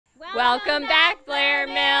Welcome back, Blair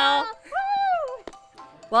Mill.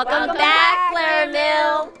 Welcome back, Blair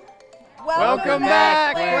Mill. Welcome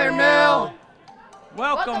back, Blair Mill.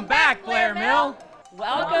 Welcome back, Blair Mill.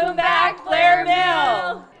 Welcome back, Blair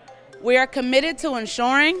Mill. We are committed to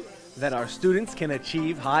ensuring that our students can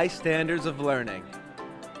achieve high standards of learning.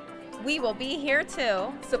 We will be here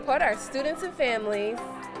to support our students and families.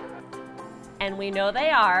 And we know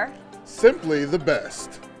they are simply the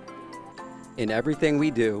best. In everything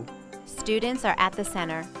we do, students are at the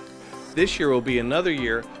center. This year will be another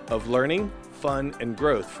year of learning, fun, and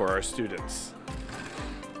growth for our students.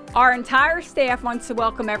 Our entire staff wants to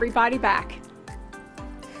welcome everybody back.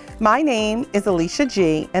 My name is Alicia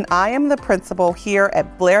G., and I am the principal here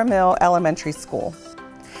at Blair Mill Elementary School.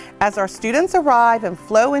 As our students arrive and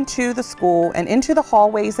flow into the school and into the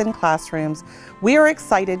hallways and classrooms, we are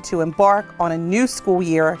excited to embark on a new school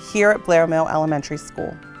year here at Blair Mill Elementary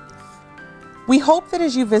School. We hope that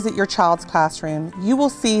as you visit your child's classroom, you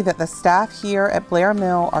will see that the staff here at Blair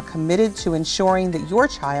Mill are committed to ensuring that your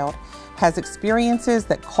child has experiences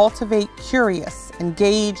that cultivate curious,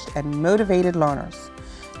 engaged, and motivated learners.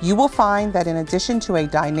 You will find that in addition to a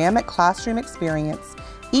dynamic classroom experience,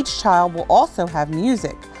 each child will also have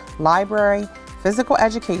music, library, physical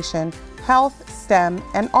education, health, STEM,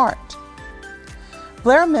 and art.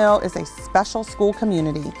 Blair Mill is a special school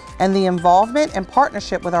community, and the involvement and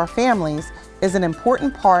partnership with our families is an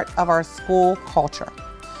important part of our school culture.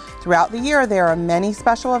 Throughout the year, there are many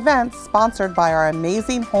special events sponsored by our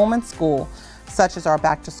amazing home and school, such as our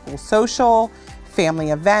back-to-school social,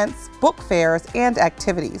 family events, book fairs, and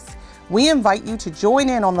activities. We invite you to join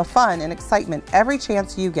in on the fun and excitement every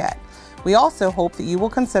chance you get. We also hope that you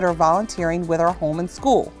will consider volunteering with our home and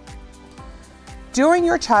school. During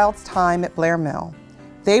your child's time at Blair Mill,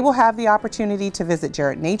 they will have the opportunity to visit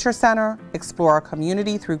Jarrett Nature Center, explore our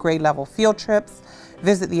community through grade level field trips,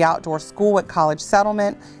 visit the outdoor school at College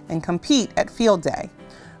Settlement, and compete at Field Day.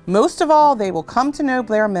 Most of all, they will come to know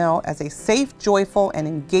Blair Mill as a safe, joyful, and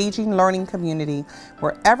engaging learning community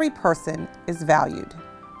where every person is valued.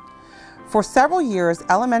 For several years,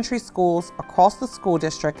 elementary schools across the school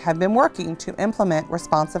district have been working to implement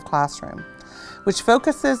Responsive Classroom, which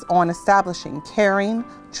focuses on establishing caring,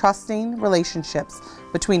 trusting relationships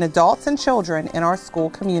between adults and children in our school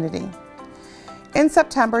community. In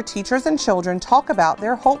September, teachers and children talk about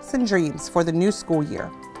their hopes and dreams for the new school year.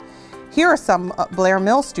 Here are some Blair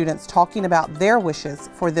Mill students talking about their wishes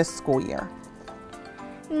for this school year.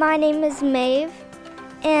 My name is Maeve,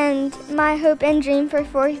 and my hope and dream for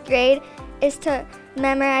 4th grade is to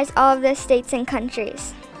memorize all of the states and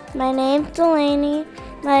countries. My name's Delaney.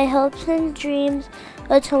 My hopes and dreams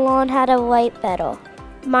are to learn how to write better.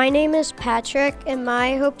 My name is Patrick, and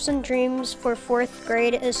my hopes and dreams for 4th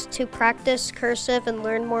grade is to practice cursive and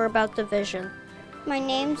learn more about division. My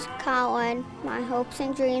name's Colin. My hopes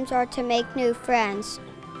and dreams are to make new friends.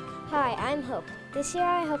 Hi, I'm Hope. This year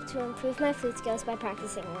I hope to improve my flute skills by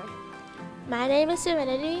practicing more. My name is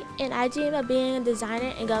Serenity, and I dream of being a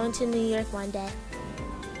designer and going to New York one day.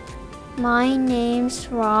 My name's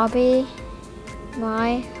Robbie.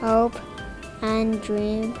 My hope and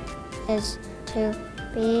dream is to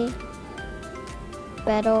be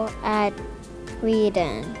better at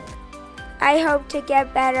reading. I hope to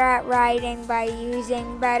get better at writing by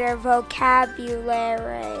using better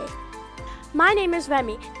vocabulary. My name is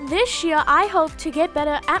Remy. This year I hope to get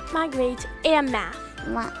better at my grades and math.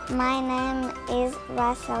 My name is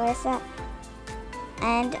Vasilisa,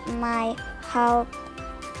 and my hope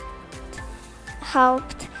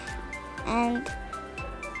and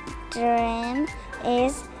dream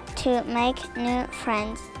is to make new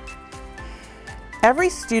friends. Every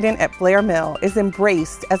student at Blair Mill is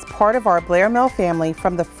embraced as part of our Blair Mill family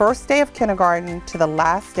from the first day of kindergarten to the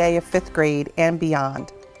last day of 5th grade and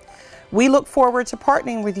beyond. We look forward to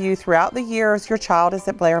partnering with you throughout the years your child is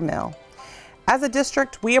at Blair Mill. As a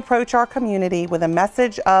district, we approach our community with a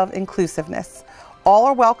message of inclusiveness. All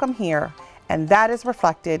are welcome here, and that is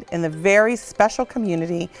reflected in the very special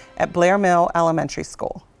community at Blair Mill Elementary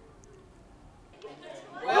School.